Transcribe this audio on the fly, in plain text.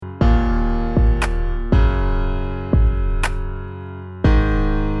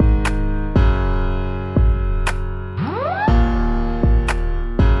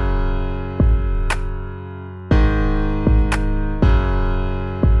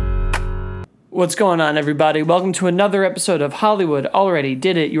What's going on, everybody? Welcome to another episode of Hollywood Already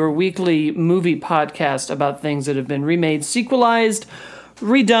Did It, your weekly movie podcast about things that have been remade, sequelized,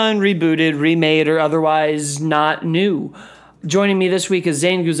 redone, rebooted, remade, or otherwise not new. Joining me this week is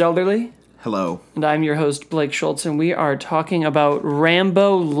Zane Guzelderly. Hello. And I'm your host, Blake Schultz, and we are talking about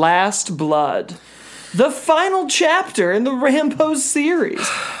Rambo Last Blood. The final chapter in the Rambo series,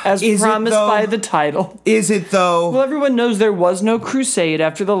 as promised by the title. Is it, though? Well, everyone knows there was no crusade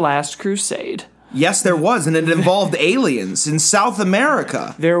after the last crusade. Yes, there was, and it involved aliens in South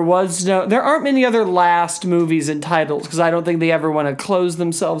America. There aren't many other last movies and titles, because I don't think they ever want to close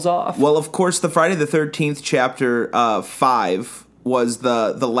themselves off. Well, of course, the Friday the 13th chapter 5 was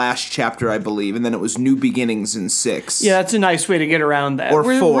the last chapter, I believe, and then it was New Beginnings in 6. Yeah, that's a nice way to get around that. Or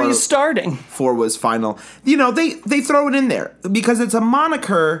 4. We're restarting. 4 was final. You know, they throw it in there because it's a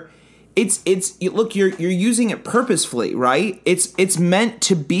moniker. Look, you're using it purposefully, right? It's meant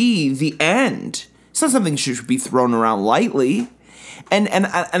to be the end. It's not something that should be thrown around lightly.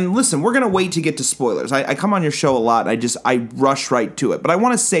 And listen, we're gonna wait to get to spoilers. I come on your show a lot, and I rush right to it. But I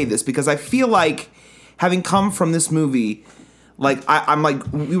want to say this because I feel like, having come from this movie, I'm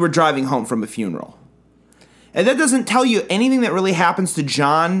like we were driving home from a funeral. And that doesn't tell you anything that really happens to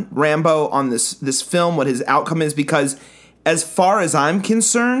John Rambo on this film, what his outcome is, because as far as I'm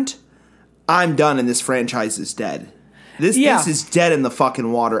concerned, I'm done and this franchise is dead. This is dead in the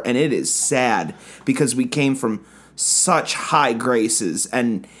fucking water, and it is sad because we came from such high graces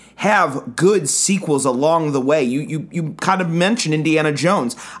and have good sequels along the way. You kind of mentioned Indiana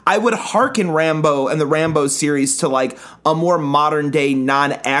Jones. I would hearken Rambo and the Rambo series to like a more modern day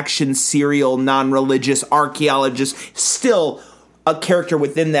non-action serial, non-religious archaeologist, still a character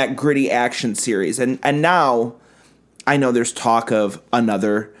within that gritty action series. And now I know there's talk of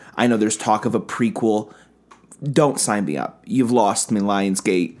another. I know there's talk of a prequel. Don't sign me up. You've lost me,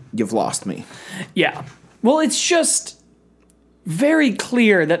 Lionsgate. You've lost me. Yeah. Well, it's just very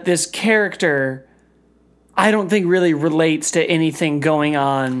clear that this character, I don't think, really relates to anything going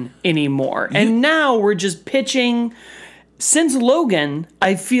on anymore. And now we're just pitching. Since Logan,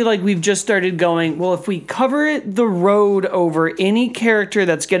 I feel like we've just started going, well, if we cover the road over any character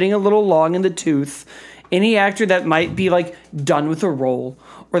that's getting a little long in the tooth, any actor that might be like done with a role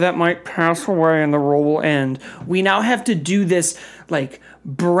or that might pass away and the role will end, we now have to do this like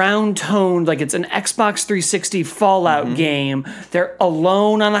brown toned, like it's an Xbox 360 Fallout game. They're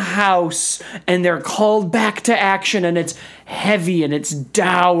alone on a house and they're called back to action, and it's heavy and it's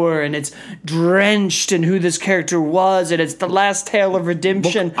dour and it's drenched in who this character was, and it's the last tale of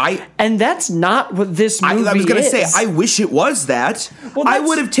redemption. And that's not what this movie is. I was going to say, I wish it was that. Well, I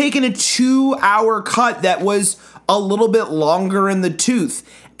would have taken a 2-hour cut that was a little bit longer in the tooth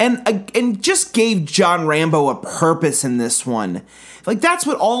and just gave John Rambo a purpose in this one. Like, that's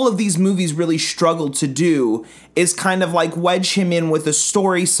what all of these movies really struggle to do, is kind of like wedge him in with a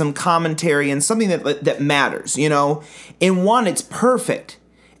story, some commentary, and something that matters, you know? In one, it's perfect,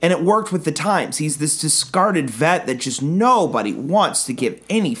 and it worked with the times. He's this discarded vet that just nobody wants to give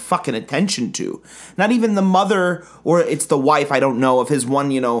any fucking attention to. Not even the mother, or it's the wife, I don't know, of his one,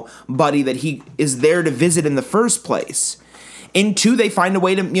 buddy that he is there to visit in the first place. In 2, they find a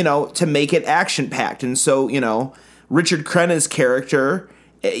way to, to make it action-packed, and so, Richard Crenna's character,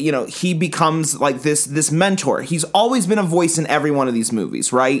 he becomes like this mentor. He's always been a voice in every one of these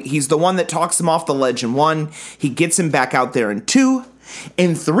movies, right? He's the one that talks him off the ledge in 1. He gets him back out there in 2.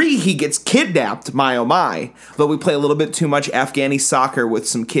 In 3, he gets kidnapped, my oh my. But we play a little bit too much Afghani soccer with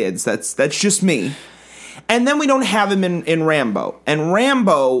some kids. That's just me. And then we don't have him in Rambo. And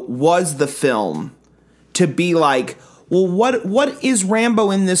Rambo was the film to be like, well, what is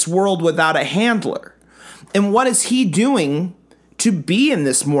Rambo in this world without a handler? And what is he doing to be in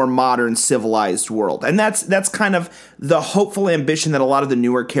this more modern, civilized world? And that's kind of the hopeful ambition that a lot of the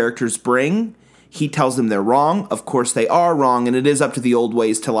newer characters bring. He tells them they're wrong. Of course they are wrong, and it is up to the old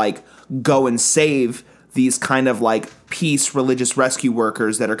ways to like go and save these kind of like peace religious rescue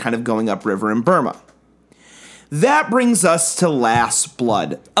workers that are kind of going upriver in Burma. That brings us to Last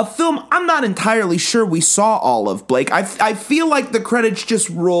Blood, a film I'm not entirely sure we saw all of, Blake. I feel like the credits just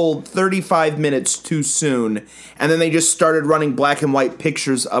rolled 35 minutes too soon, and then they just started running black and white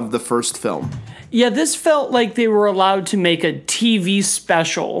pictures of the first film. Yeah, this felt like they were allowed to make a TV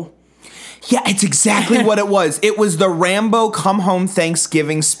special. Yeah, it's exactly what it was. It was the Rambo Come Home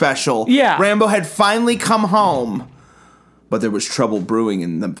Thanksgiving special. Yeah. Rambo had finally come home, but there was trouble brewing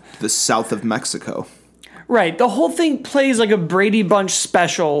in the south of Mexico. Right. The whole thing plays like a Brady Bunch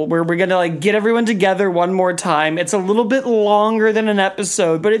special where we're going to like get everyone together one more time. It's a little bit longer than an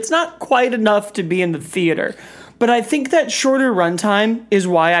episode, but it's not quite enough to be in the theater. But I think that shorter runtime is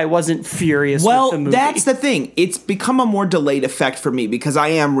why I wasn't furious with the movie. Well, that's the thing. It's become a more delayed effect for me because I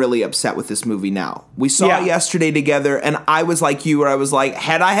am really upset with this movie now. We saw it yesterday together, and I was like you, where I was like,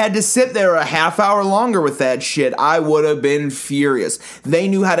 had I had to sit there a half hour longer with that shit, I would have been furious. They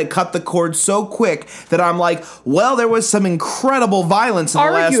knew how to cut the cord so quick that I'm like, well, there was some incredible violence in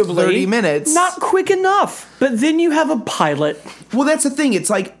the last 30 minutes. Not quick enough. But then you have a pilot. Well, that's the thing.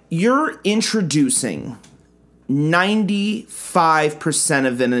 It's like you're introducing 95%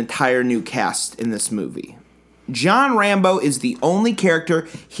 of an entire new cast in this movie. John Rambo is the only character.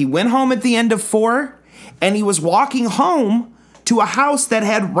 He went home at the end of 4, and he was walking home to a house that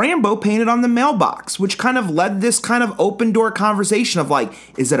had Rambo painted on the mailbox, which kind of led this kind of open door conversation of like,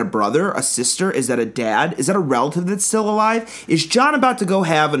 is that a brother, a sister? Is that a dad? Is that a relative that's still alive? Is John about to go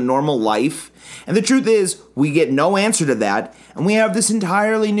have a normal life? And the truth is, we get no answer to that, and we have this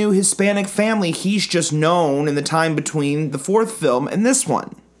entirely new Hispanic family he's just known in the time between the 4th film and this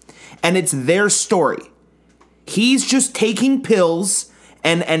one. And it's their story. He's just taking pills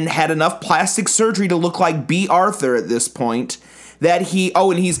and had enough plastic surgery to look like B. Arthur at this point. That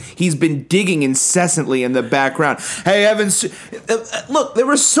he's been digging incessantly in the background. Hey, Evans, look, there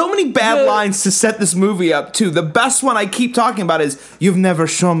were so many bad lines to set this movie up, too. The best one I keep talking about is, you've never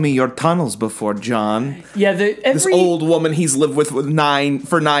shown me your tunnels before, John. Yeah, this old woman he's lived with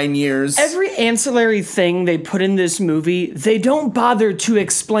for 9 years. Every ancillary thing they put in this movie, they don't bother to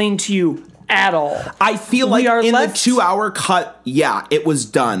explain to you at all. I feel like in the 2-hour cut, it was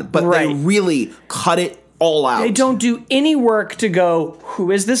done. But they really cut it all out. They don't do any work to go,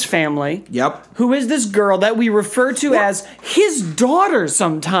 who is this family? Yep. Who is this girl that we refer to as his daughter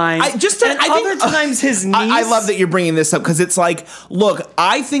sometimes? Other times his niece. I love that you're bringing this up because it's like, look,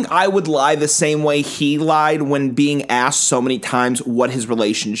 I think I would lie the same way he lied when being asked so many times what his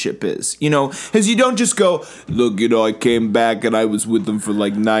relationship is. You know, because you don't just go, look, I came back and I was with them for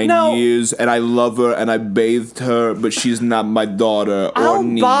like 9 years and I love her and I bathed her, but she's not my daughter or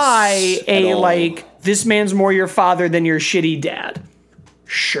niece. I'll buy this man's more your father than your shitty dad.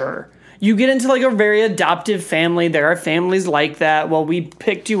 Sure. You get into like a very adoptive family. There are families like that. Well, we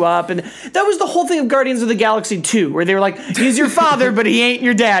picked you up. And that was the whole thing of Guardians of the Galaxy 2, where they were like, he's your father, but he ain't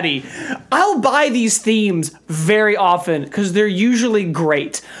your daddy. I'll buy these themes very often because they're usually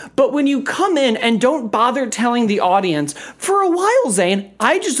great. But when you come in and don't bother telling the audience, for a while, Zane,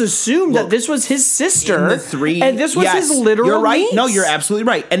 I just assumed that this was his sister. In the 3, and this was his literal You're right. niece. No, you're absolutely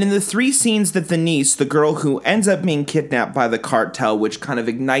right. And in the 3 scenes that the niece, the girl who ends up being kidnapped by the cartel, which kind of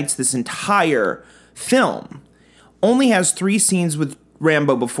ignites this entire film, only has 3 scenes with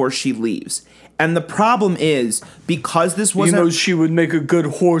Rambo before she leaves. And the problem is, because this wasn't... she would make a good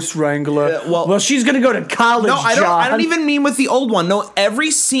horse wrangler. Well, she's going to go to college, No, I don't even mean with the old one. No, every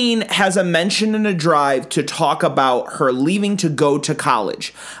scene has a mention and a drive to talk about her leaving to go to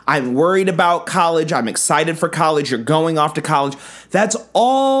college. I'm worried about college. I'm excited for college. You're going off to college. That's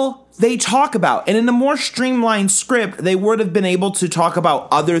all they talk about. And in a more streamlined script, they would have been able to talk about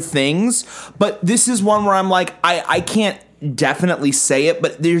other things. But this is one where I'm like, I can't definitely say it,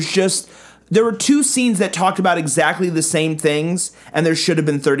 but there were 2 scenes that talked about exactly the same things, and there should have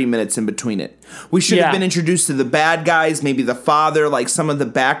been 30 minutes in between it. We should have been introduced to the bad guys, maybe the father, like some of the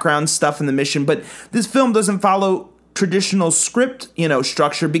background stuff in the mission, but this film doesn't follow traditional script,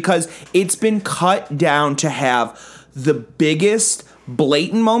 structure because it's been cut down to have the biggest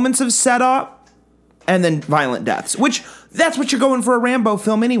blatant moments of setup and then violent deaths, which that's what you're going for a Rambo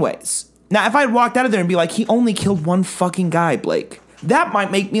film anyways. Now, if I'd walked out of there and be like, he only killed one fucking guy, Blake, that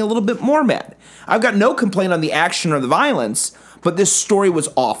might make me a little bit more mad. I've got no complaint on the action or the violence, but this story was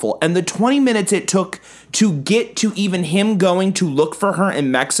awful. And the 20 minutes it took to get to even him going to look for her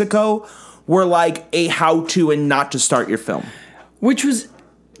in Mexico were like a how-to and not to start your film. Which was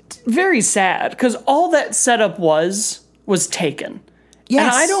very sad, because all that setup was taken. Yes,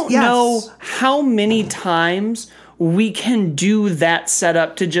 and I don't know how many times we can do that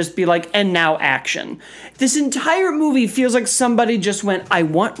setup to just be like, and now action. This entire movie feels like somebody just went, I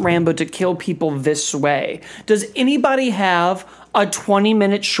want Rambo to kill people this way. Does anybody have a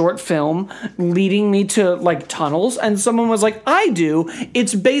 20-minute short film leading me to, like, tunnels? And someone was like, I do.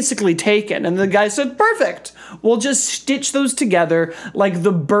 It's basically Taken. And the guy said, perfect. We'll just stitch those together like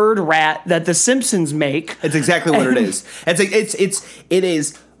the bird rat that the Simpsons make. It's exactly what it is. It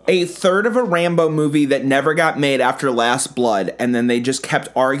is a third of a Rambo movie that never got made after Last Blood, and then they just kept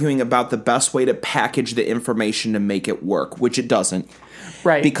arguing about the best way to package the information to make it work, which it doesn't.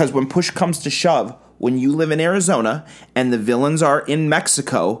 Right. Because when push comes to shove, when you live in Arizona and the villains are in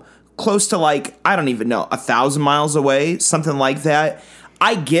Mexico, close to, like, I don't even know, 1,000 miles away, something like that,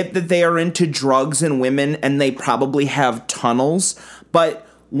 I get that they are into drugs and women and they probably have tunnels, but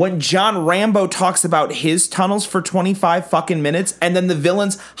when John Rambo talks about his tunnels for 25 fucking minutes and then the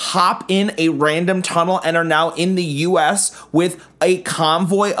villains hop in a random tunnel and are now in the US with a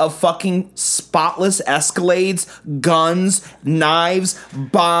convoy of fucking spotless Escalades, guns, knives,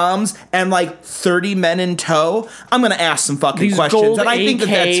 bombs, and like 30 men in tow, I'm going to ask some fucking These questions. gold And I think that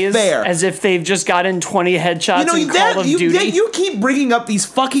that's AKs, fair. as if they've just gotten 20 headshots in Call of Duty. You keep bringing up these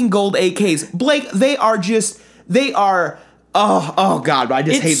fucking gold AKs. Blake, they are... Oh God! I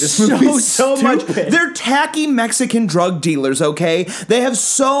just hate this movie so much. They're tacky Mexican drug dealers. Okay, they have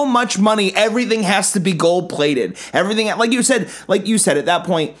so much money. Everything has to be gold plated. Everything, like you said at that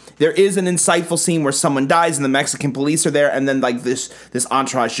point, there is an insightful scene where someone dies and the Mexican police are there, and then like this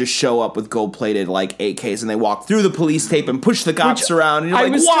entourage just show up with gold plated like AKs, and they walk through the police tape and push the cops around. And you're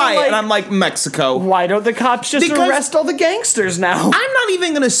like, why? And I'm like, Mexico. Why don't the cops just arrest all the gangsters now? I'm not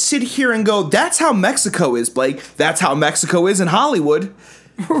even gonna sit here and go, that's how Mexico is, Blake. That's how Mexico is in Hollywood.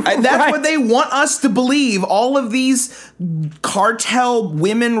 And that's what they want us to believe. All of these cartel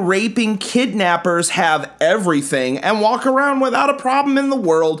women raping kidnappers have everything and walk around without a problem in the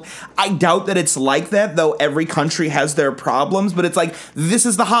world. I doubt that it's like that, though every country has their problems, but it's like, this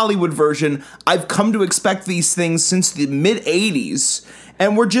is the Hollywood version. I've come to expect these things since the mid-'80s,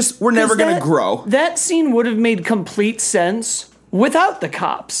 and we're never going to grow. That scene would have made complete sense without the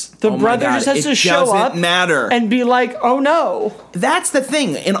cops. The brother just has to show up and be like, oh no. That's the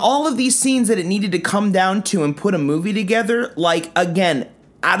thing. In all of these scenes that it needed to come down to and put a movie together, like, again,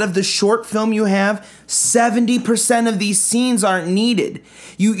 out of the short film you have, 70% of these scenes aren't needed.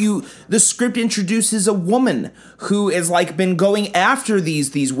 The script introduces a woman who has like been going after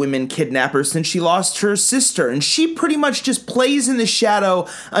these women kidnappers since she lost her sister, and she pretty much just plays in the shadow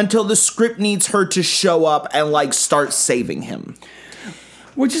until the script needs her to show up and like start saving him.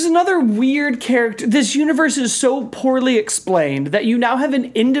 Which is another weird character. This universe is so poorly explained that you now have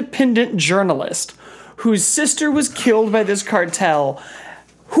an independent journalist whose sister was killed by this cartel,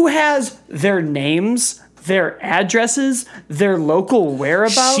 who has their names, their addresses, their local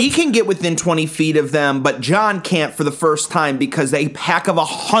whereabouts. She can get within 20 feet of them, but John can't for the first time because a pack of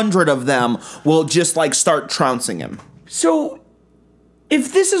 100 of them will just like start trouncing him. So,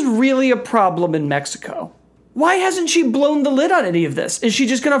 if this is really a problem in Mexico, why hasn't she blown the lid on any of this? Is she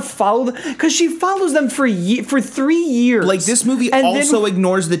just going to follow because she follows them for 3 years. Like, this movie also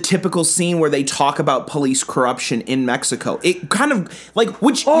ignores the typical scene where they talk about police corruption in Mexico. It kind of, like,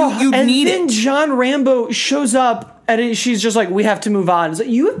 which you need it. And then John Rambo shows up, and she's just like, we have to move on. It's like,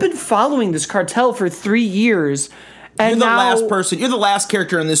 you have been following this cartel for 3 years, and you're the last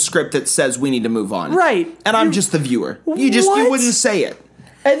character in this script that says we need to move on. Right. And I'm just the viewer. You wouldn't say it.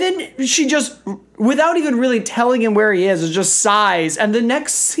 And then she just, without even really telling him where he is just sighs. And the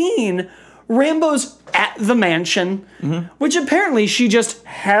next scene, Rambo's at the mansion, which apparently she just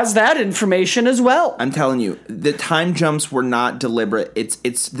has that information as well. I'm telling you, the time jumps were not deliberate.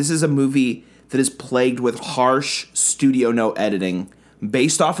 This is a movie that is plagued with harsh studio note editing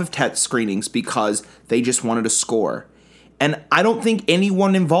based off of test screenings because they just wanted a score. And I don't think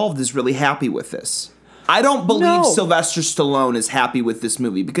anyone involved is really happy with this. I don't believe Sylvester Stallone is happy with this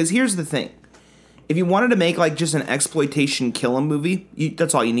movie because here's the thing. If you wanted to make like just an exploitation kill 'em movie,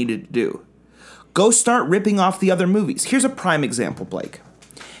 that's all you needed to do. Go start ripping off the other movies. Here's a prime example, Blake.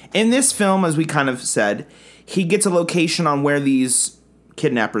 In this film, as we kind of said, he gets a location on where these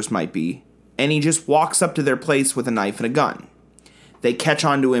kidnappers might be, and he just walks up to their place with a knife and a gun. They catch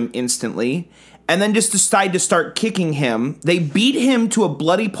on to him instantly, and then just decide to start kicking him. They beat him to a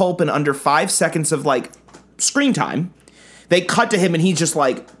bloody pulp in under 5 seconds of, like, screen time. They cut to him, and he's just,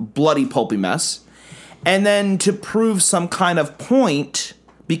 like, bloody pulpy mess. And then to prove some kind of point,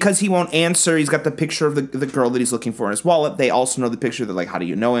 because he won't answer, he's got the picture of the girl that he's looking for in his wallet. They also know the picture. They're like, how do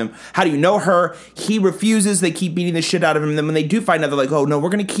you know him? How do you know her? He refuses. They keep beating the shit out of him. And then when they do find out, they're like, oh, no, we're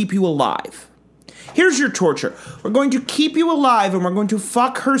going to keep you alive. Here's your torture. We're going to keep you alive, and we're going to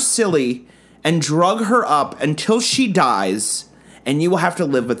fuck her silly and drug her up until she dies, and you will have to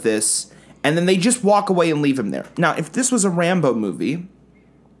live with this. And then they just walk away and leave him there. Now, if this was a Rambo movie,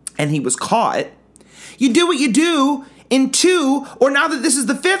 and he was caught, you do what you do in 2, or now that this is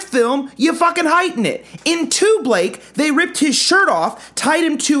the 5th film, you fucking heighten it. In 2, Blake, they ripped his shirt off, tied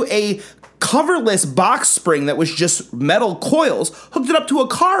him to a coverless box spring that was just metal coils, hooked it up to a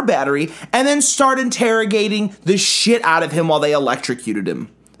car battery, and then started interrogating the shit out of him while they electrocuted him.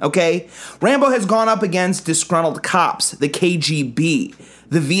 Okay? Rambo has gone up against disgruntled cops, the KGB,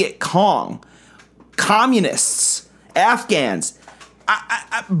 the Viet Cong, communists, Afghans,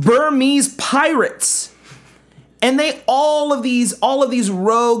 Burmese pirates. And all of these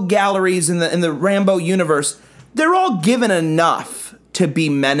rogue galleries in the Rambo universe, they're all given enough to be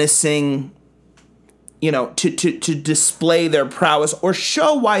menacing, to display their prowess or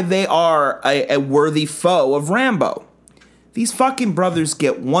show why they are a worthy foe of Rambo. These fucking brothers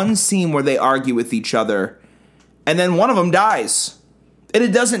get one scene where they argue with each other, and then one of them dies.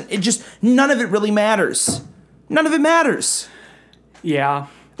 And none of it really matters. None of it matters. Yeah.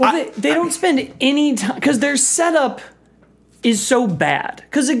 Well, they don't spend any time, because their setup is so bad.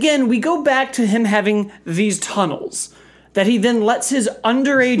 Because again, we go back to him having these tunnels that he then lets his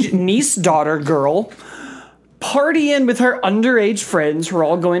underage niece-daughter girl party in with her underage friends who are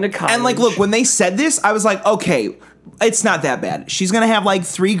all going to college. And look, when they said this, I was like, okay, it's not that bad. She's gonna have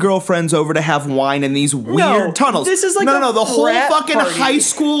 3 girlfriends over to have wine in these weird tunnels. This is no. The whole fucking party. high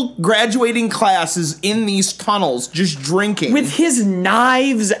school graduating class is in these tunnels, just drinking with his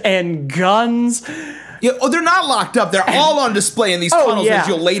knives and guns. Yeah, they're not locked up. They're all on display in these tunnels, as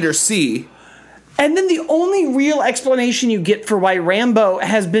you'll later see. And then the only real explanation you get for why Rambo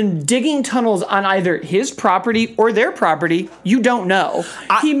has been digging tunnels on either his property or their property, you don't know.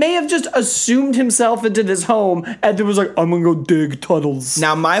 He may have just assumed himself into this home and then was like, I'm going to go dig tunnels.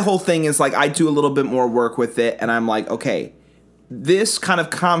 Now, my whole thing is I do a little bit more work with it, and I'm like, okay, this kind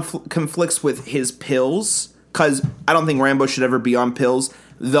of conflicts with his pills, because I don't think Rambo should ever be on pills.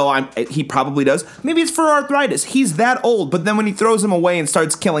 Though he probably does. Maybe it's for arthritis. He's that old, but then when he throws them away and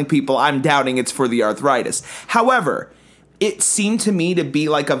starts killing people, I'm doubting it's for the arthritis. However, it seemed to me to be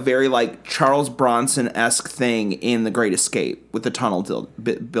a very Charles Bronson-esque thing in The Great Escape with the tunnel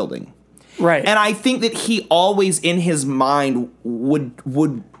building. Right. And I think that he always in his mind would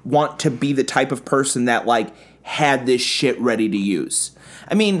want to be the type of person that had this shit ready to use.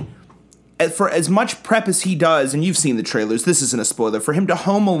 I mean, for as much prep as he does, and you've seen the trailers, this isn't a spoiler, for him to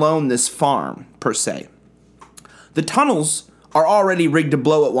home alone this farm, per se. The tunnels are already rigged to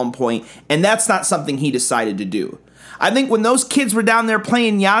blow at one point, and that's not something he decided to do. I think when those kids were down there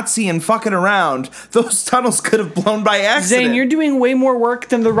playing Yahtzee and fucking around, those tunnels could have blown by accident. Zane, you're doing way more work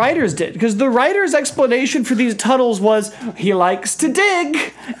than the writers did, because the writer's explanation for these tunnels was he likes to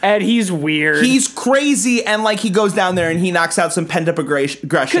dig, and he's weird. He's crazy, and he goes down there and he knocks out some pent-up aggression.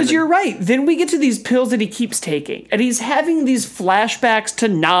 Because you're right. Then we get to these pills that he keeps taking, and he's having these flashbacks to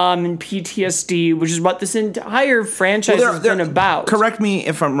Nam and PTSD, which is what this entire franchise has been about. Correct me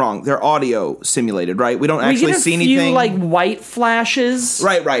if I'm wrong. They're audio simulated, right? We don't actually see anything. White flashes.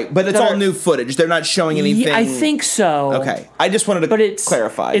 Right. But it's all new footage. They're not showing anything. Yeah, I think so. Okay. I just wanted to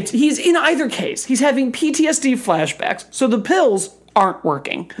clarify. He's in either case. He's having PTSD flashbacks, so the pills aren't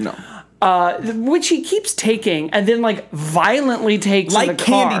working. No. Which he keeps taking and then violently takes in the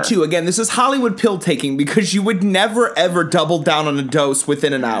car. Candy too. Again, this is Hollywood pill taking, because you would never ever double down on a dose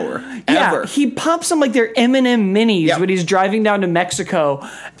within an hour. Ever. Yeah, he pops them their M&M minis when he's driving down to Mexico,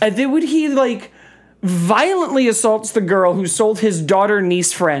 and then would he violently assaults the girl who sold his daughter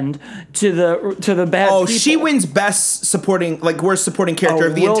niece friend to the bad people. She wins best supporting worst supporting character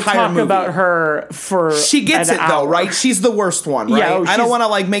of the entire movie. We'll talk about her for she gets it though, right? She's the worst one, right? Yeah, I don't want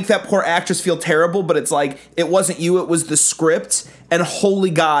to make that poor actress feel terrible, but it's it wasn't you, it was the script, and holy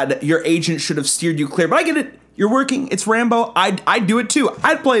God, your agent should have steered you clear. But I get it. You're working. It's Rambo. I'd do it too.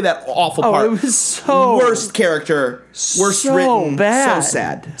 I'd play that awful part. It was so worst character, worst written, bad. so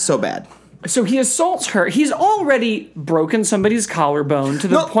sad, so bad. So he assaults her. He's already broken somebody's collarbone to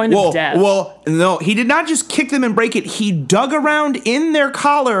the point of death. Well, no, he did not just kick them and break it. He dug around in their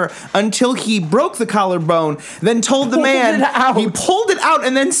collar until he broke the collarbone, then told the man, he pulled it out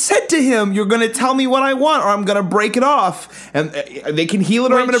and then said to him, you're going to tell me what I want or I'm going to break it off. And they can heal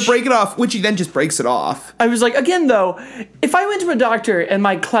it or I'm going to break it off, which he then just breaks it off. I was again though, if I went to a doctor and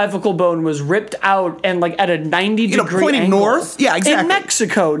my clavicle bone was ripped out and at a 90-degree pointing angle, north? Yeah, exactly. In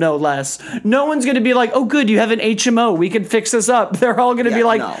Mexico, no less. No one's going to be oh, good, you have an HMO. We can fix this up. They're all going to be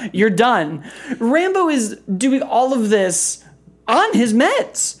no. You're done. Rambo is doing all of this on his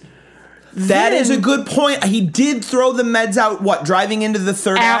meds. That is a good point. He did throw the meds out, driving into the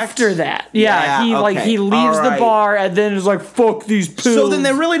third act? After that. Yeah, he leaves the bar and then is fuck these pills. So then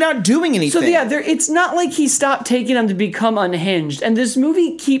they're really not doing anything. So yeah, it's not he stopped taking them to become unhinged. And this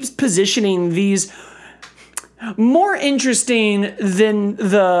movie keeps positioning these more interesting than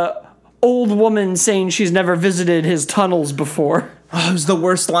the old woman saying she's never visited his tunnels before. Oh, it was the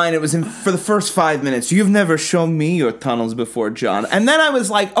worst line. It was for the first 5 minutes. You've never shown me your tunnels before, John. And then I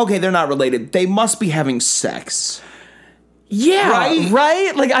was okay, they're not related. They must be having sex. Yeah,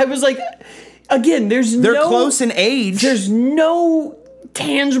 right? I was again, they're close in age. There's no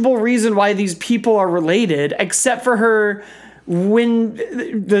tangible reason why these people are related except for her when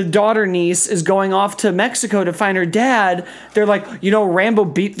the daughter niece is going off to Mexico to find her dad, they're like, Rambo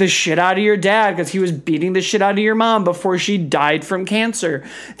beat the shit out of your dad because he was beating the shit out of your mom before she died from cancer.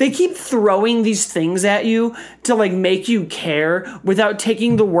 They keep throwing these things at you to like make you care without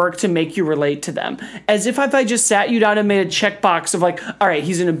taking the work to make you relate to them. As if I just sat you down and made a checkbox of like, all right,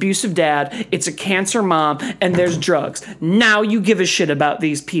 he's an abusive dad, it's a cancer mom, and there's drugs. Now you give a shit about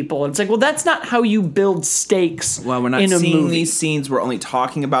these people. And it's like, well, that's not how you build stakes in a movie. Well, we're not seeing these scenes. We're only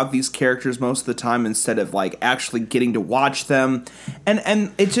talking about these characters most of the time instead of like actually getting to watch them.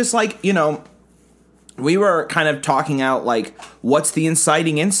 And it's just like, we were kind of talking out like, what's the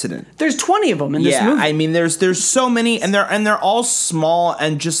inciting incident? There's 20 of them in this movie. I mean, there's so many, and they're all small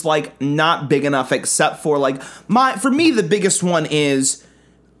and just like not big enough, except for like for me the biggest one is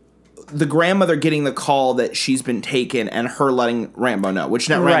the grandmother getting the call that she's been taken and her letting Rambo know, which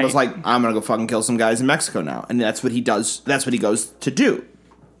now Rambo's like, I'm gonna go fucking kill some guys in Mexico now, and that's what he does. That's what he goes to do.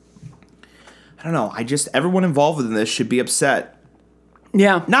 I don't know. Everyone involved in this should be upset.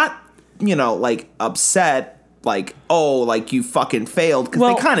 Yeah, not like upset, like, oh, like you fucking failed, because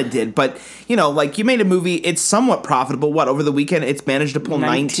they kind of did, but like you made a movie. It's somewhat profitable. What, over the weekend it's managed to pull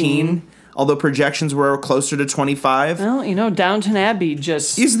 19. Although projections were closer to 25. Well, Downton Abbey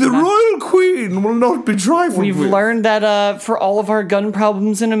just... Is the royal queen will not be trifled with. We've learned that for all of our gun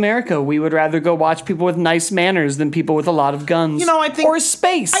problems in America, we would rather go watch people with nice manners than people with a lot of guns. I think... Or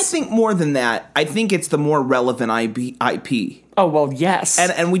space. I think more than that. I think it's the more relevant IP. Oh, well, yes.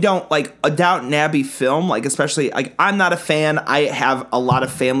 And we don't, like, a Downton Abbey film, like, especially, like, I'm not a fan. I have a lot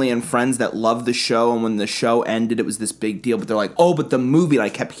of family and friends that love the show, and when the show ended, it was this big deal, but they're like, oh, but the movie, and I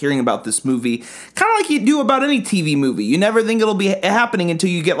kept hearing about this movie, kind of like you do about any TV movie. You never think it'll be happening until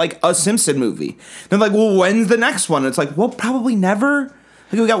you get, like, a Simpson movie. They're like, well, when's the next one? And it's like, well, probably never.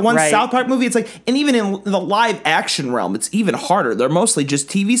 Like, we got one South Park movie. It's like, and even in the live action realm, it's even harder. They're mostly just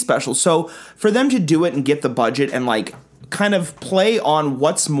TV specials. So for them to do it and get the budget and, like, kind of play on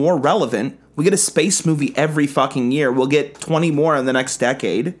what's more relevant. We get a space movie every fucking year. We'll get 20 more in the next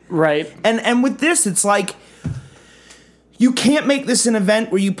decade. Right. And with this, it's like, you can't make this an event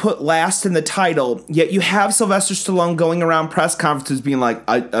where you put last in the title, yet you have Sylvester Stallone going around press conferences being like,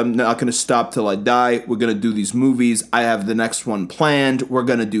 I'm not going to stop till I die. We're going to do these movies. I have the next one planned. We're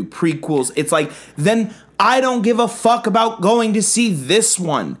going to do prequels. It's like, then I don't give a fuck about going to see this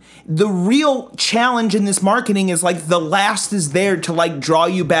one. The real challenge in this marketing is like the last is there to like draw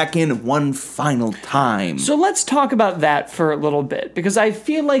you back in one final time. So let's talk about that for a little bit, because I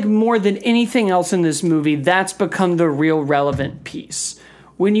feel like more than anything else in this movie, that's become the real relevant piece.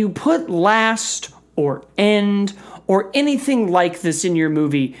 When you put last or end or anything like this in your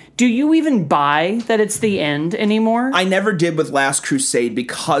movie, do you even buy that it's the end anymore? I never did with Last Crusade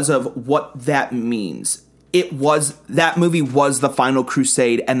because of what that means. That movie was the final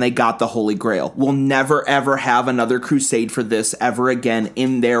crusade, and they got the Holy Grail. We'll never, ever have another crusade for this ever again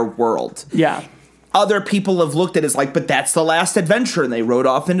in their world. Yeah. Other people have looked at it as like, but that's the last adventure, and they rode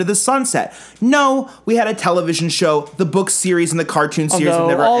off into the sunset. No, we had a television show, the book series, and the cartoon series that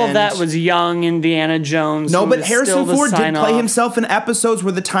never all end. of that was young Indiana Jones. No, but Harrison Ford did play himself in episodes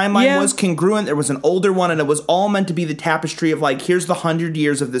where the timeline was congruent. There was an older one, and it was all meant to be the tapestry of like, here's the 100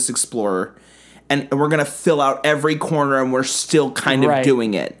 years of this explorer. And we're going to fill out every corner, and we're still kind of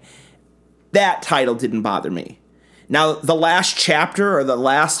doing it. That title didn't bother me. Now, the last chapter or the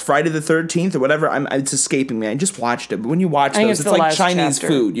last Friday the 13th or whatever, it's escaping me. I just watched it. But when you watch those, it's like Chinese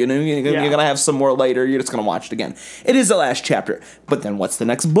food. You're going to have some more later. You're just going to watch it again. It is the last chapter. But then what's the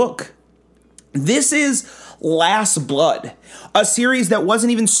next book? This is Last Blood, a series that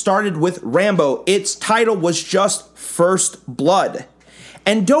wasn't even started with Rambo. Its title was just First Blood.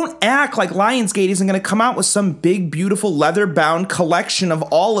 And don't act like Lionsgate isn't going to come out with some big, beautiful, leather-bound collection of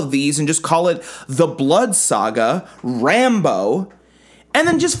all of these and just call it The Blood Saga, Rambo, and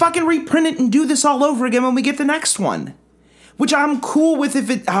then just fucking reprint it and do this all over again when we get the next one. Which I'm cool with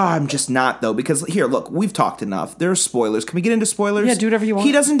if it... I'm just not, though, because here, look, we've talked enough. There are spoilers. Can we get into spoilers? Yeah, do whatever you want.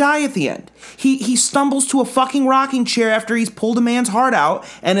 He doesn't die at the end. He stumbles to a fucking rocking chair after he's pulled a man's heart out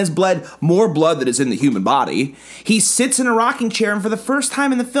and has bled more blood than is in the human body. He sits in a rocking chair, and for the first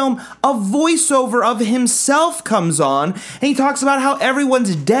time in the film, a voiceover of himself comes on, and he talks about how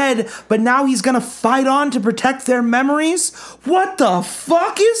everyone's dead, but now he's gonna fight on to protect their memories? What the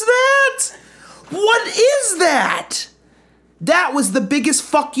fuck is that? What is that? That was the biggest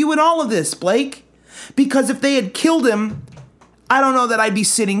fuck you in all of this, Blake. Because if they had killed him, I don't know that I'd be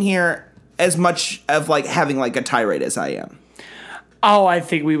sitting here as much of like having like a tirade as I am. Oh, I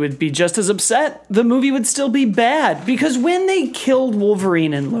think we would be just as upset. The movie would still be bad because when they killed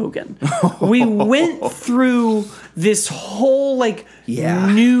Wolverine and Logan, we went through this whole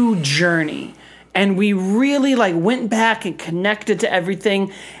new journey, and we really went back and connected to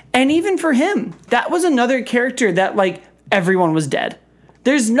everything. And even for him, that was another character that everyone was dead.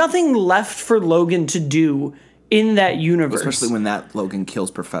 There's nothing left for Logan to do in that universe. Especially when that Logan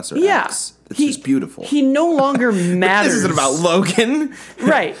kills Professor X. It's just beautiful. He no longer matters. This isn't about Logan.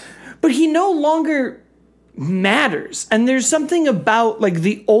 Right. But he no longer matters. And there's something about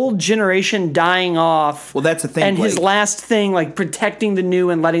the old generation dying off. Well, that's the thing. And his last thing, protecting the new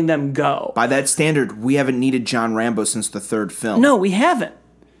and letting them go. By that standard, we haven't needed John Rambo since the third film. No, we haven't.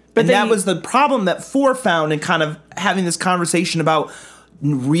 But that was the problem that 4 found in kind of having this conversation about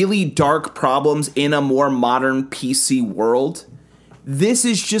really dark problems in a more modern PC world. This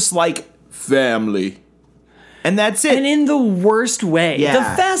is just family. And that's it. And in the worst way. Yeah, the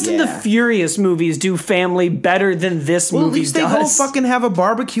Fast and the Furious movies do family better than this movie does. At least they go fucking have a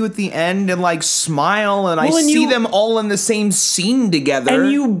barbecue at the end and smile, and I see them all in the same scene together.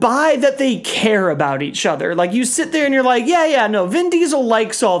 And you buy that they care about each other. You sit there and you're no, Vin Diesel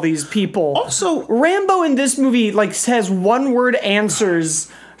likes all these people. Also, Rambo in this movie has one-word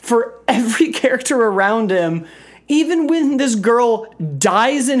answers for every character around him. Even when this girl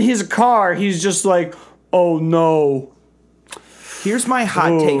dies in his car, he's just oh no. Here's my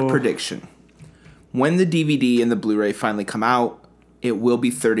hot take prediction. When the DVD and the Blu-ray finally come out, it will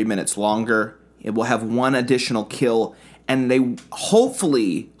be 30 minutes longer. It will have one additional kill, and they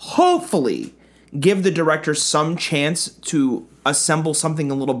hopefully give the director some chance to assemble something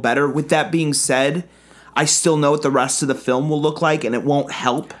a little better. With that being said, I still know what the rest of the film will look like, and it won't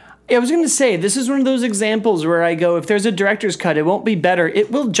help. I was going to say, this is one of those examples where I go, if there's a director's cut, it won't be better.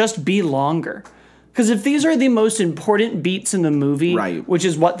 It will just be longer. Because if these are the most important beats in the movie, right, which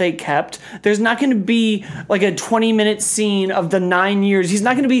is what they kept, there's not going to be a 20-minute scene of the 9 years. He's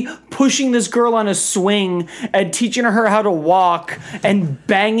not going to be pushing this girl on a swing and teaching her how to walk and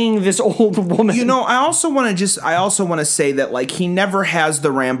banging this old woman. I also want to say that he never has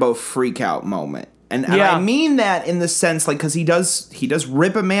the Rambo freak out moment. And I mean that in the sense, because he does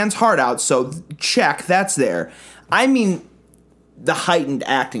rip a man's heart out, so check, that's there. I mean the heightened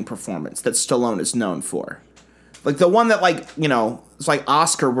acting performance that Stallone is known for. The one that, it's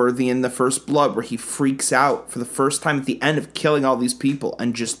Oscar-worthy in The First Blood, where he freaks out for the first time at the end of killing all these people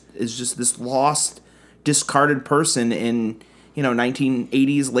and is just this lost, discarded person in,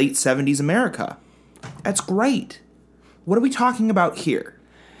 1980s, late 70s America. That's great. What are we talking about here?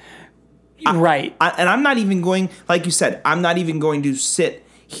 Right. And I'm not even going, like you said, I'm not even going to sit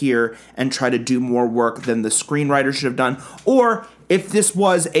here and try to do more work than the screenwriter should have done. Or if this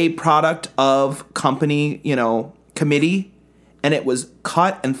was a product of company, committee, and it was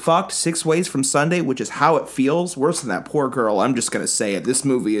cut and fucked 6 ways from Sunday, which is how it feels, worse than that poor girl. I'm just going to say it. This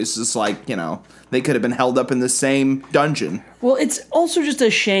movie is just they could have been held up in the same dungeon. Well, it's also just a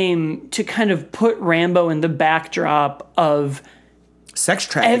shame to kind of put Rambo in the backdrop of sex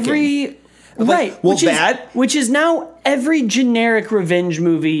trafficking. Right. Well, which is now every generic revenge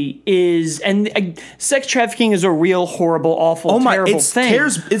movie is, and sex trafficking is a real horrible, awful, terrible thing.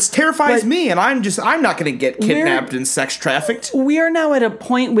 It terrifies me, and I'm not going to get kidnapped and sex trafficked. We are now at a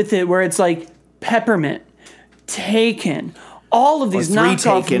point with it where it's Peppermint, Taken, all of these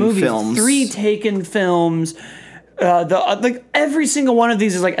knockoff movies, films. 3 Taken films. Every single one of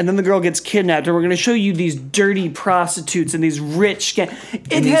these is and then the girl gets kidnapped, and we're going to show you these dirty prostitutes and these rich, in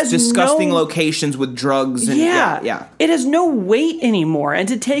these disgusting locations with drugs. And yeah. It has no weight anymore. And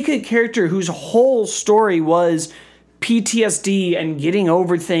to take a character whose whole story was PTSD and getting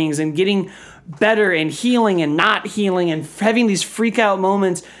over things and getting better and healing and not healing and having these freak out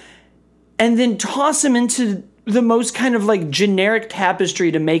moments, and then toss him into the most kind of generic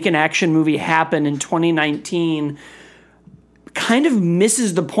tapestry to make an action movie happen in 2019 kind of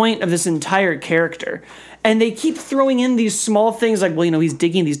misses the point of this entire character. And they keep throwing in these small things he's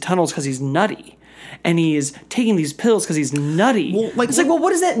digging these tunnels because he's nutty. And he's taking these pills because he's nutty. Well, what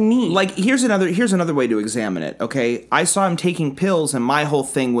does that mean? Here's another way to examine it, okay? I saw him taking pills, and my whole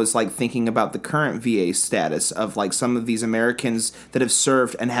thing was, thinking about the current VA status of, some of these Americans that have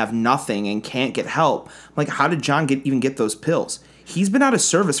served and have nothing and can't get help. How did John even get those pills? He's been out of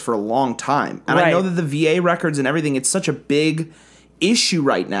service for a long time. And right. I know that the VA records and everything, it's such a big issue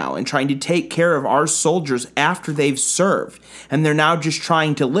right now in trying to take care of our soldiers after they've served. And they're now just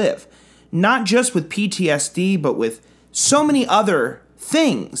trying to live. Not just with PTSD, but with so many other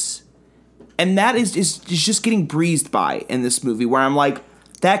things. And that is just getting breezed by in this movie, where I'm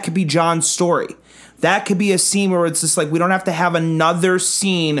that could be John's story. That could be a scene where it's just like, we don't have to have another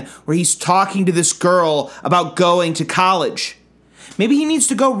scene where he's talking to this girl about going to college. Maybe he needs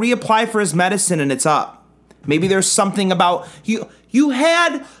to go reapply for his medicine and it's up. Maybe there's something about you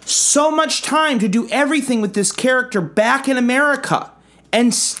had so much time to do everything with this character back in America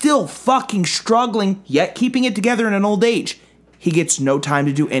and still fucking struggling, yet keeping it together in an old age. He gets no time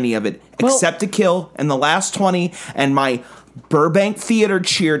to do any of it except to kill in the last 20, and my Burbank theater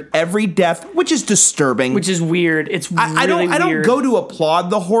cheered every death, which is disturbing. Which is weird. It's really I don't weird. go to applaud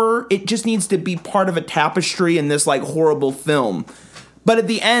the horror. It just needs to be part of a tapestry in this like horrible film. But at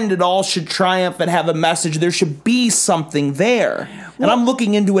the end, it all should triumph and have a message. There should be something there. And I'm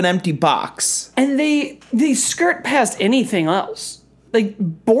looking into an empty box. And they skirt past anything else. Like,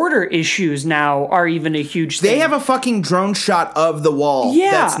 border issues now are even a huge thing. They have a fucking drone shot of the wall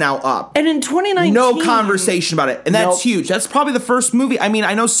that's now up. And in 2019... No conversation about it. And that's huge. That's probably the first movie. I mean,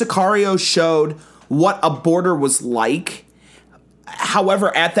 I know Sicario showed what a border was like.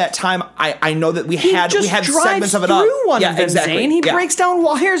 However, at that time, I know that we had segments of it up. One of them, exactly. Zane. He breaks down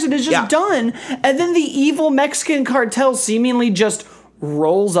wires and is just done. And then the evil Mexican cartel seemingly just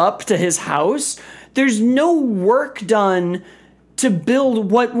rolls up to his house. There's no work done to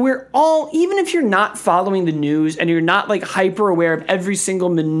build what we're all, even if you're not following the news and you're not like hyper aware of every single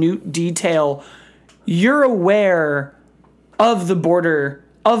minute detail, you're aware of the border,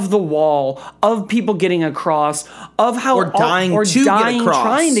 of the wall, of people getting across, of how trying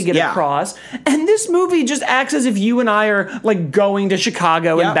to get across. And this movie just acts as if you and I are like going to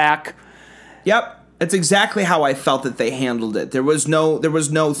Chicago and back. Yep. That's exactly how I felt that they handled it. There was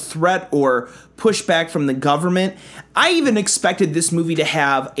no threat or pushback from the government. I even expected this movie to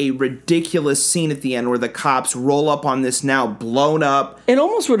have a ridiculous scene at the end where the cops roll up on this now blown up. It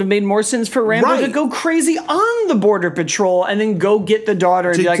almost would have made more sense for Rambo to go crazy on the border patrol and then go get the daughter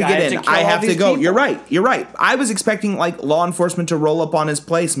and be like, I have to go. You're right. I was expecting like law enforcement to roll up on his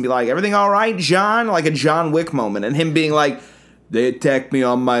place and be like, everything all right, John? Like a John Wick moment. And him being like, they attacked me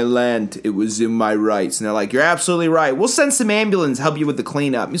on my land. It was in my rights. And they're like, you're absolutely right. We'll send some ambulance help you with the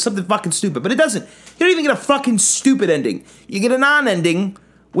cleanup. It's something fucking stupid. But it doesn't. You don't even get a fucking stupid ending. You get a non-ending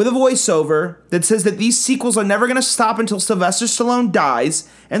with a voiceover that says that these sequels are never going to stop until Sylvester Stallone dies.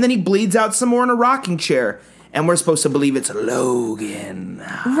 And then he bleeds out some more in a rocking chair. And we're supposed to believe it's Logan.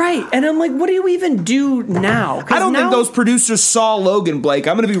 Right. And I'm like, what do you even do now? I don't think those producers saw Logan, Blake.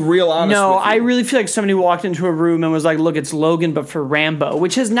 I'm going to be real honest with you. No, I really feel like somebody walked into a room and was like, look, it's Logan, but for Rambo,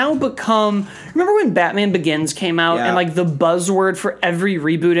 which has now become... Remember when Batman Begins came out and like the buzzword for every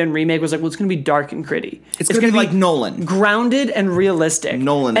reboot and remake was like, well, it's going to be dark and gritty. It's going to be like Nolan. Grounded and realistic.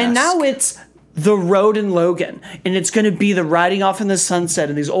 Nolan-esque. And now it's The Road and Logan. And it's going to be the riding off in the sunset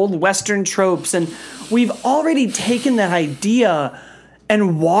and these old Western tropes. And we've already taken that idea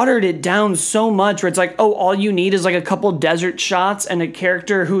and watered it down so much where it's like, oh, all you need is like a couple desert shots and a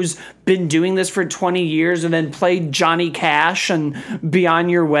character who's been doing this for 20 years and then played Johnny Cash and Be On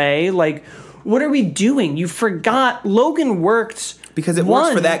Your Way. Like, what are we doing? You forgot Logan worked. Because it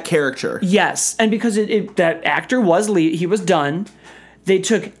works for that character. Yes. And because that actor he was done. They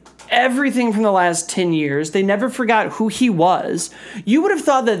took everything from the last 10 years. They never forgot who he was. You would have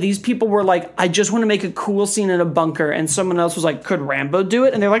thought that these people were like, I just want to make a cool scene in a bunker. And someone else was like, could Rambo do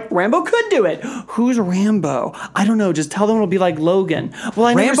it? And they're like, Rambo could do it. Who's Rambo? I don't know. Just tell them it'll be like Logan. Well,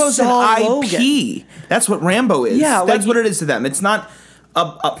 I Rambo's never saw an Logan. IP. That's what Rambo is. Yeah, that's what it is to them. It's not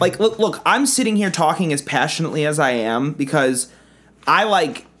like, look, I'm sitting here talking as passionately as I am because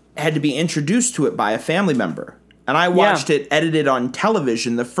I had to be introduced to it by a family member. And I watched it edited on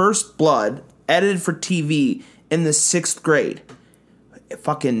television, The First Blood, edited for TV in the 6th grade. It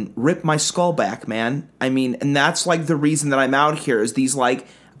fucking ripped my skull back, man. I mean, and that's like the reason that I'm out here is these like,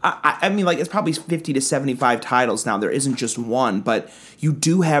 I mean, like it's probably 50 to 75 titles now. There isn't just one, but you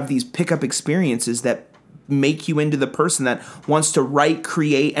do have these pickup experiences that make you into the person that wants to write,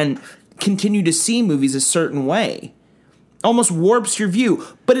 create, and continue to see movies a certain way. Almost warps your view,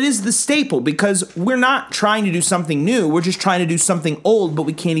 but it is the staple because we're not trying to do something new. We're just trying to do something old, but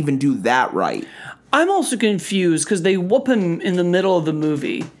we can't even do that right. I'm also confused because they whoop him in the middle of the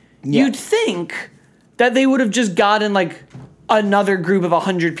movie. Yeah. You'd think that they would have just gotten like another group of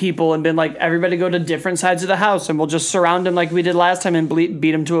 100 people and been like, everybody go to different sides of the house and we'll just surround him like we did last time and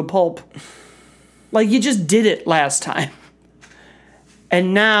beat him to a pulp. Like you just did it last time.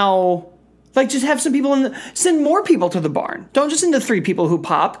 And now... Like, just have some people send more people to the barn. Don't just send the 3 people who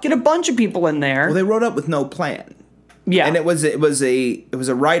pop. Get a bunch of people in there. Well, they wrote up with no plan. Yeah. And it was a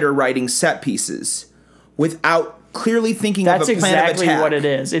writer writing set pieces without clearly thinking That's of a plan exactly of attack. what it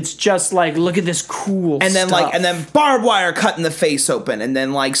is. It's just like, look at this cool and then stuff. and then barbed wire cutting the face open, and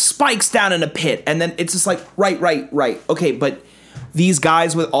then like spikes down in a pit, and then it's just like right. Okay, but these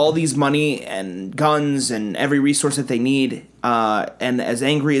guys with all these money and guns and every resource that they need, and as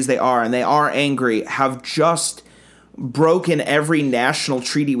angry as they are, and they are angry, have just broken every national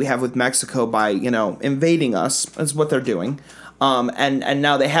treaty we have with Mexico by, invading us. That's what they're doing. And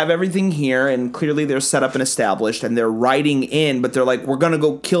now they have everything here, and clearly they're set up and established, and they're riding in, but they're like, we're going to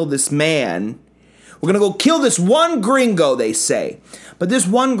go kill this man. We're going to go kill this one gringo, they say. But this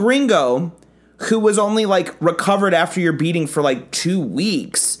one gringo, who was only like recovered after your beating for like 2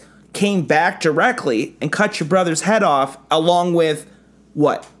 weeks, came back directly and cut your brother's head off, along with,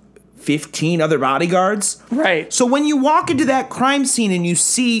 15 other bodyguards? Right. So when you walk into that crime scene and you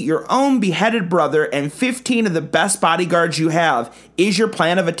see your own beheaded brother and 15 of the best bodyguards you have, is your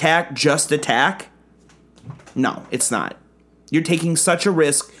plan of attack just attack? No, it's not. You're taking such a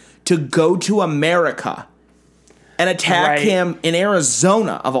risk to go to America and attack him in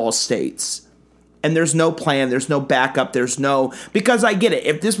Arizona, of all states. And there's no plan, there's no backup, because I get it.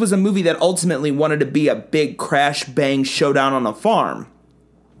 If this was a movie that ultimately wanted to be a big crash bang showdown on a farm,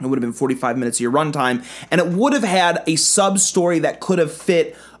 it would have been 45 minutes of your runtime, and it would have had a sub-story that could have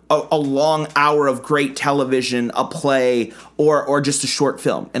fit a long hour of great television, a play, or just a short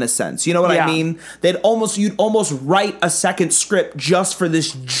film, in a sense. You know what I mean? You'd almost write a second script just for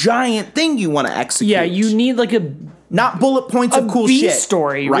this giant thing you want to execute. Yeah, you need like not bullet points of cool B shit.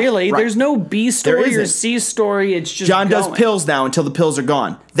 story, right, really. Right. There's no B story or C story. It's just John does pills now until the pills are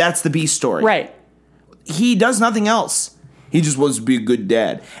gone. That's the B story. Right. He does nothing else. He just wants to be a good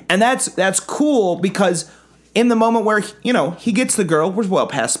dad. And that's cool, because in the moment where, he gets the girl, we're well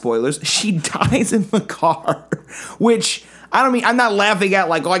past spoilers, she dies in the car, which, I'm not laughing at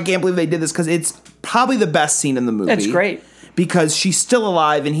like, I can't believe they did this, because it's probably the best scene in the movie. It's great. Because she's still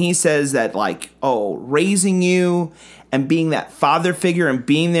alive, and he says that, like, raising you and being that father figure and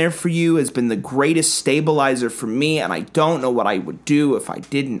being there for you has been the greatest stabilizer for me, and I don't know what I would do if I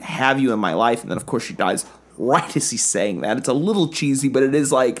didn't have you in my life. And then, of course, she dies right as he's saying that. It's a little cheesy, but it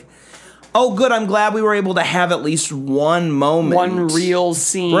is like, oh, good, I'm glad we were able to have at least one moment. One real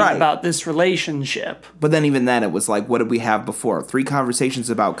scene about this relationship. But then even then, it was like, what did we have before? 3 conversations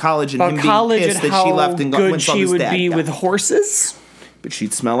about college and about him college being pissed and that she left and good went she would be with horses. But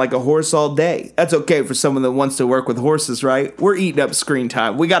she'd smell like a horse all day. That's okay for someone that wants to work with horses, right? We're eating up screen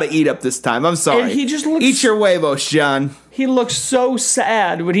time. We got to eat up this time. I'm sorry. And he just looks... Eat your huevos, John. He looks so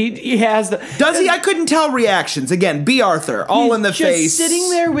sad when he has the... Does he? I couldn't tell reactions. Again, B. Arthur, all in the face. He's just sitting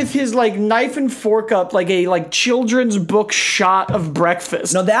there with his like knife and fork up, like a children's book shot of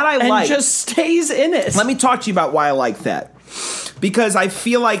breakfast. No, that I like. And just stays in it. Let me talk to you about why I like that. Because I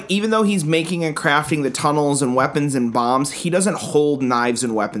feel like even though he's making and crafting the tunnels and weapons and bombs, he doesn't hold knives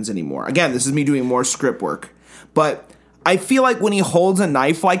and weapons anymore. Again, this is me doing more script work. But I feel like when he holds a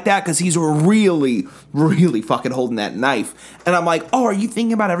knife like that, because he's really, really fucking holding that knife. And I'm like, oh, are you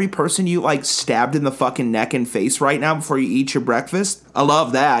thinking about every person you like stabbed in the fucking neck and face right now before you eat your breakfast? I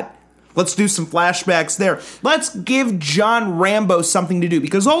love that. Let's do some flashbacks there. Let's give John Rambo something to do.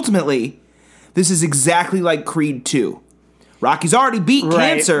 Because ultimately, this is exactly like Creed 2. Rocky's already beat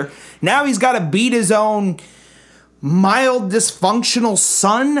cancer. Now he's got to beat his own mild dysfunctional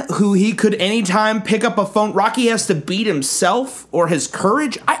son who he could anytime pick up a phone. Rocky has to beat himself or his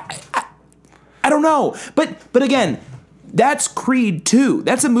courage. I don't know. But again, that's Creed 2.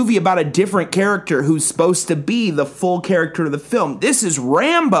 That's a movie about a different character who's supposed to be the full character of the film. This is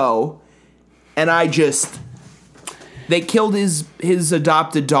Rambo, and they killed his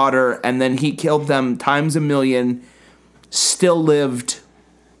adopted daughter, and then he killed them times a million. Still lived.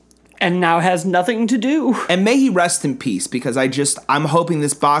 And now has nothing to do. And may he rest in peace, because I'm hoping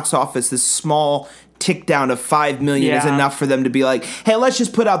this box office, this small tick down of 5 million is enough for them to be like, hey, let's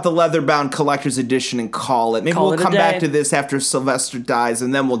just put out the leather-bound collector's edition and call it. Maybe we'll come back to this after Sylvester dies,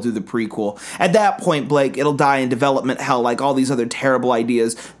 and then we'll do the prequel. At that point, Blake, it'll die in development hell like all these other terrible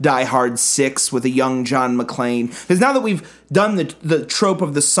ideas. Die Hard 6 with a young John McClane. Because now that we've done the trope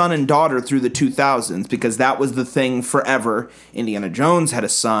of the son and daughter through the 2000s, because that was the thing forever. Indiana Jones had a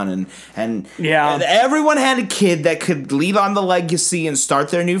son, and everyone had a kid that could leave on the legacy and start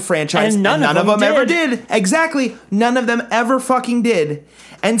their new franchise, and none of them ever did. Exactly. None of them ever fucking did.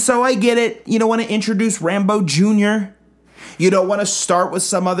 And so I get it. You don't want to introduce Rambo Jr. You don't want to start with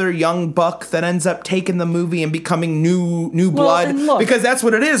some other young buck that ends up taking the movie and becoming new blood. And look, because that's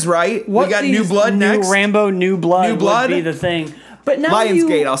what it is, right? We got new blood next. New Rambo, new blood would be the thing. But now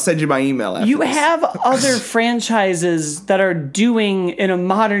Lionsgate, I'll send you my email after you this. have other franchises that are doing in a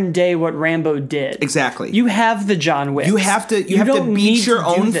modern day what Rambo did. Exactly. You have the John Wicks. You have to don't need beat your to do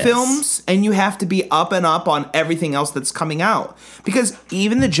own this. films, and you have to be up and up on everything else that's coming out. Because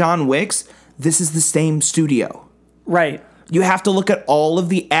even the John Wicks, this is the same studio. Right. You have to look at all of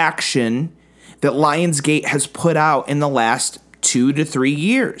the action that Lionsgate has put out in the last 2 to 3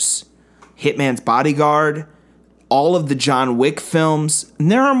 years. Hitman's Bodyguard, all of the John Wick films,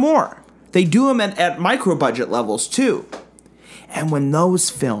 and there are more. They do them at micro-budget levels, too. And when those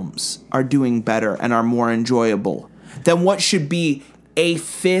films are doing better and are more enjoyable, then what should be a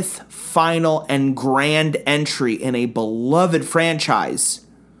fifth, final, and grand entry in a beloved franchise,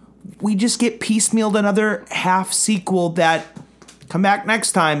 we just get piecemealed another half sequel that, come back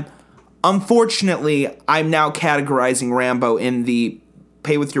next time. Unfortunately, I'm now categorizing Rambo in the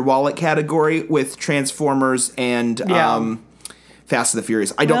pay with your wallet category with Transformers and Fast and the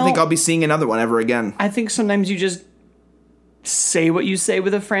Furious. I don't think I'll be seeing another one ever again. I think sometimes you just say what you say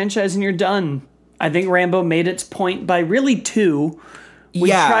with a franchise and you're done. I think Rambo made its point by really 2.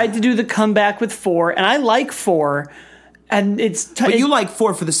 We tried to do the comeback with 4, and I like 4. And it's but you like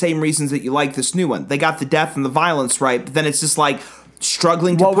 4 for the same reasons that you like this new one. They got the death and the violence right, but then it's just like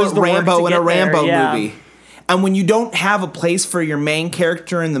struggling to put Rambo in a Rambo movie. And when you don't have a place for your main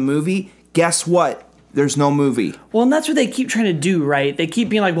character in the movie, guess what? There's no movie. Well, and that's what they keep trying to do, right? They keep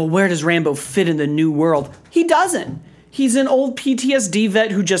being like, well, where does Rambo fit in the new world? He doesn't. He's an old PTSD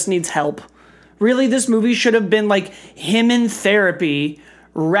vet who just needs help. Really, this movie should have been like him in therapy,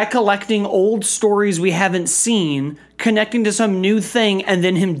 recollecting old stories we haven't seen, connecting to some new thing, and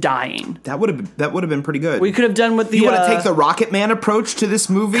then him dying. That would have been pretty good. We could have done what the... You want to take the Rocket Man approach to this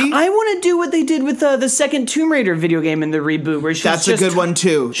movie? I want to do what they did with the second Tomb Raider video game in the reboot, where that's a good one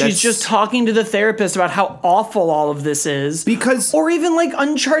too. She's just talking to the therapist about how awful all of this is. Because... Or even like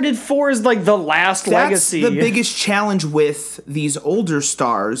Uncharted 4 is like the last legacy. That's the biggest challenge with these older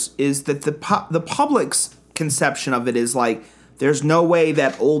stars is that the public's conception of it is like, there's no way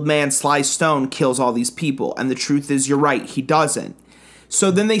that old man Sly Stone kills all these people. And the truth is, you're right, he doesn't.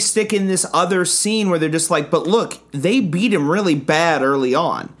 So then they stick in this other scene where they're just like, but look, they beat him really bad early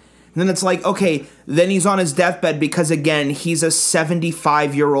on. And then it's like, okay, then he's on his deathbed because, again, he's a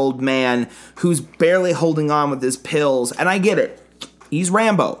 75-year-old man who's barely holding on with his pills. And I get it. He's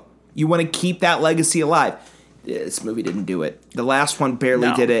Rambo. You want to keep that legacy alive. This movie didn't do it. The last one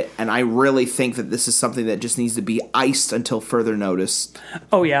barely did it, and I really think that this is something that just needs to be iced until further notice.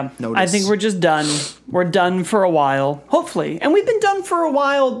 Oh, yeah. I think we're just done. We're done for a while, hopefully. And we've been done for a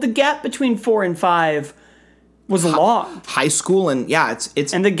while. The gap between 4 and 5 was long. High school, and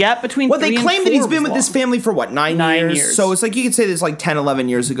it's... And the gap between 3 and 4 they claim that he's been with long. this family for, what, 9 years? 9 years. So it's like you could say this like 10, 11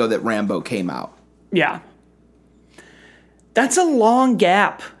 years ago that Rambo came out. Yeah. That's a long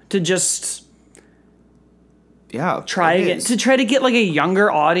gap to just... try again to try to get like a younger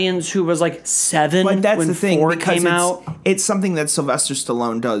audience who was like 7 but that's when the thing, 4 came out. It's something that Sylvester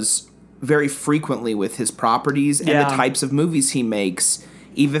Stallone does very frequently with his properties and the types of movies he makes.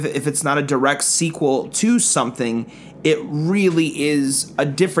 Even if it's not a direct sequel to something, it really is a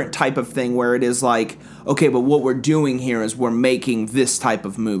different type of thing where it is like, okay, but what we're doing here is we're making this type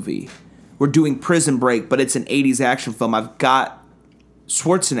of movie. We're doing Prison Break, but it's an 80s action film. I've got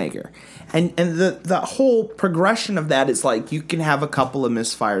Schwarzenegger. And the whole progression of that is like you can have a couple of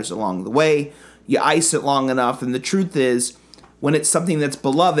misfires along the way. You ice it long enough. And the truth is, when it's something that's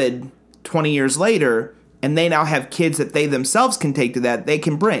beloved 20 years later, and they now have kids that they themselves can take to that, they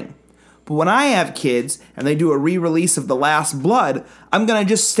can bring. But when I have kids and they do a re-release of The Last Blood, I'm going to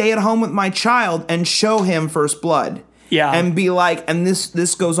just stay at home with my child and show him First Blood. Yeah. And be like, and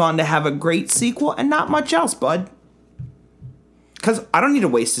this goes on to have a great sequel and not much else, bud. Because I don't need to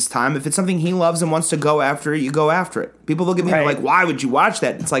waste his time. If it's something he loves and wants to go after it, you go after it. People look at me and they're like, why would you watch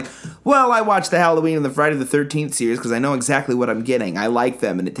that? It's like, well, I watched the Halloween and the Friday the 13th series because I know exactly what I'm getting. I like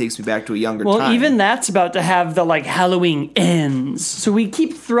them, and it takes me back to a younger time. Well, even that's about to have the, like, Halloween ends. So we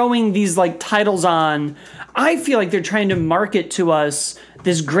keep throwing these, like, titles on. I feel like they're trying to market to us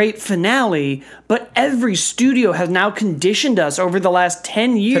this great finale, but every studio has now conditioned us over the last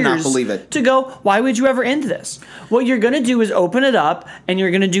 10 years to not believe it. To go, why would you ever end this? What you're going to do is open it up, and you're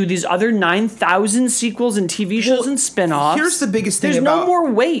going to do these other 9,000 sequels and TV shows and spin-offs. Here's the biggest thing There's no more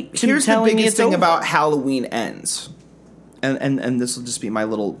weight to here's telling the biggest thing over. about Halloween Ends. And this will just be my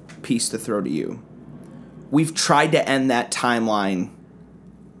little piece to throw to you. We've tried to end that timeline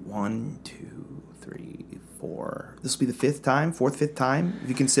 1, 2, 3, 4. This will be the fifth, fifth time, if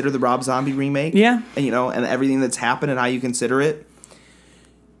you consider the Rob Zombie remake. Yeah. And, and everything that's happened and how you consider it.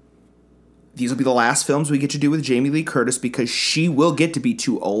 these will be the last films we get to do with Jamie Lee Curtis because she will get to be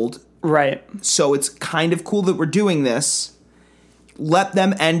too old. Right. So it's kind of cool that we're doing this. Let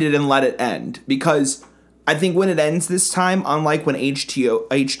them end it and let it end. Because I think when it ends this time, unlike when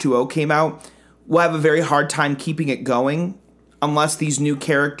H2O came out, we'll have a very hard time keeping it going unless these new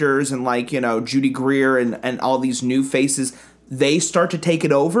characters and like, you know, Judy Greer and all these new faces, they start to take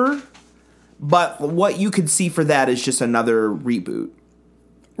it over. But what you could see for that is just another reboot.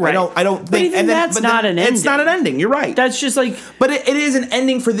 Right. I don't think, and then, that's not an ending. It's not an ending. You're right. That's just like, but it is an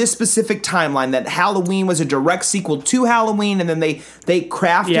ending for this specific timeline. That Halloween was a direct sequel to Halloween, and then they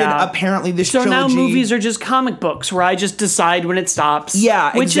crafted apparently this trilogy. So now movies are just comic books where I just decide when it stops.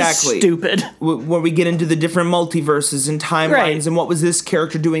 Yeah, which exactly. Is stupid. Where we get into the different multiverses and timelines, and what was this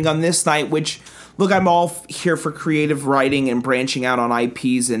character doing on this night, which. Look, I'm all here for creative writing and branching out on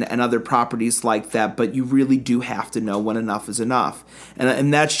IPs and other properties like that, but you really do have to know when enough is enough.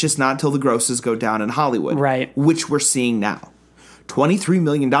 And that's just not until the grosses go down in Hollywood. Right. Which we're seeing now. $23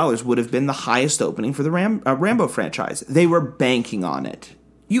 million would have been the highest opening for the Rambo franchise. They were banking on it.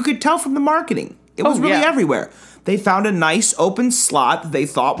 You could tell from the marketing. It was really everywhere. They found a nice open slot that they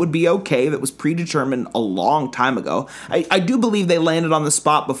thought would be okay that was predetermined a long time ago. I do believe they landed on the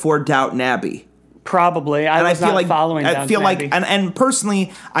spot before Downton Abbey. Probably. I feel like following I feel like and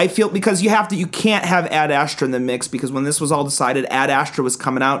personally I feel because you can't have Ad Astra in the mix because when this was all decided, Ad Astra was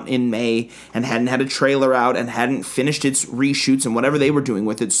coming out in May and hadn't had a trailer out and hadn't finished its reshoots and whatever they were doing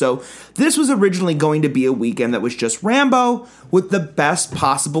with it. So this was originally going to be a weekend that was just Rambo with the best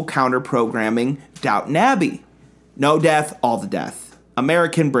possible counter programming, Downton Abbey. No death, all the death.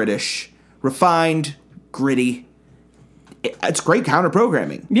 American British, refined, gritty. It's great counter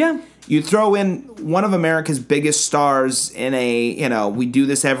programming. Yeah. You throw in one of America's biggest stars in we do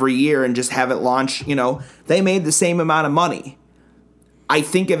this every year and just have it launch, they made the same amount of money. I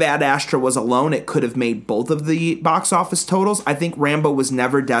think if Ad Astra was alone, it could have made both of the box office totals. I think Rambo was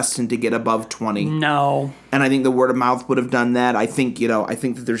never destined to get above 20. No. And I think the word of mouth would have done that. I think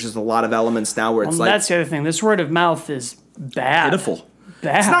that there's just a lot of elements now where it's that's the other thing. This word of mouth is bad. Pitiful.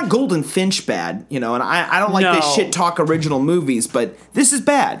 Bad. It's not Golden Finch bad, and I don't like this shit talk original movies, but this is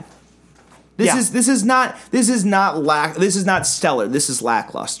bad. This is not stellar. This is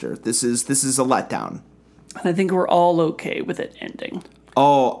lackluster. This is a letdown. And I think we're all okay with it ending.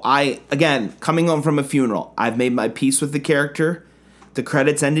 Oh, coming home from a funeral, I've made my peace with the character. The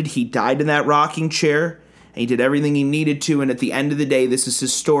credits ended. He died in that rocking chair. And he did everything he needed to, and at the end of the day, this is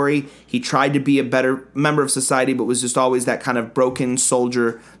his story. He tried to be a better member of society, but was just always that kind of broken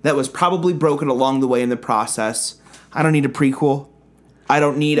soldier that was probably broken along the way in the process. I don't need a prequel. I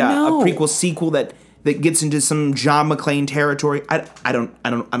don't need a prequel sequel that gets into some John McClane territory. I don't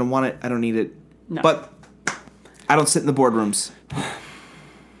want it. I don't need it. No. But I don't sit in the boardrooms.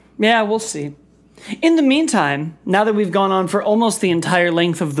 Yeah, we'll see. In the meantime, now that we've gone on for almost the entire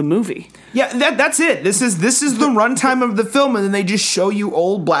length of the movie. Yeah, that's it. This is the runtime of the film, and then they just show you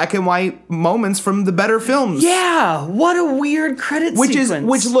old black and white moments from the better films. Yeah, what a weird credit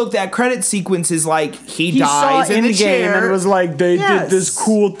sequence. That credit sequence is like he dies saw in the Endgame chair. and was like, they did this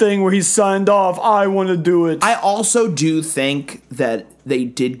cool thing where he signed off. I want to do it. I also do think that they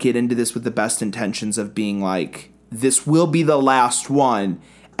did get into this with the best intentions of being like, this will be the last one.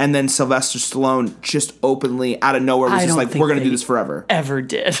 And then Sylvester Stallone just openly, out of nowhere, was just like, we're going to do this forever. Ever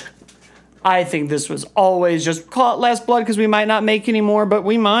did. I think this was always just call it Last Blood because we might not make any more, but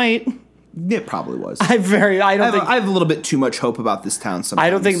we might. It probably was. I have a little bit too much hope about this town sometimes.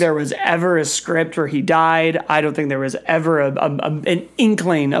 I don't think there was ever a script where he died. I don't think there was ever an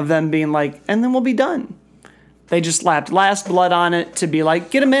inkling of them being like, and then we'll be done. They just slapped Last Blood on it to be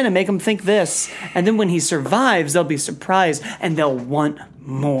like, get him in and make him think this. And then when he survives, they'll be surprised and they'll want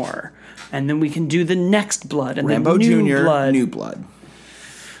more. And then we can do the next Blood and Rambo the new Jr., Blood. New Blood.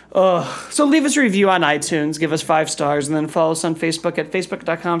 So leave us a review on iTunes, give us 5 stars, and then follow us on Facebook at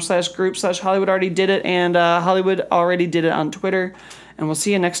facebook.com/group/Hollywood Already Did It, and Hollywood Already Did It on Twitter. And we'll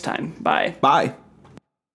see you next time. Bye. Bye.